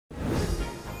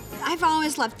I've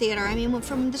always loved theater. I mean,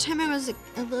 from the time I was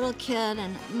a little kid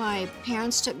and my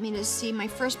parents took me to see my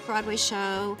first Broadway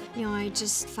show, you know, I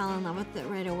just fell in love with it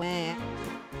right away.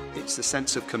 It's the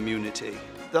sense of community.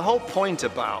 The whole point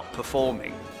about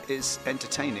performing is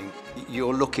entertaining.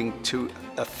 You're looking to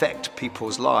affect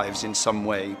people's lives in some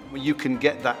way. You can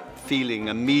get that feeling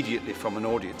immediately from an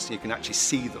audience. You can actually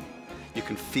see them. You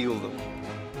can feel them.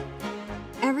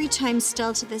 Every time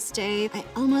still to this day, I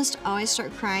almost always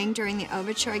start crying during the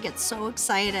overture. I get so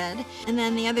excited. And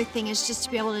then the other thing is just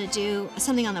to be able to do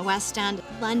something on the West End.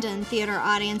 London theater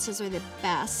audiences are the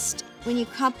best. When you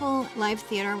couple live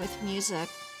theater with music,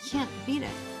 you can't beat it.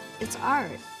 It's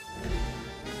art.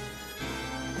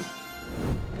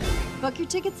 Book your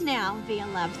tickets now via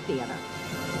Love Theater.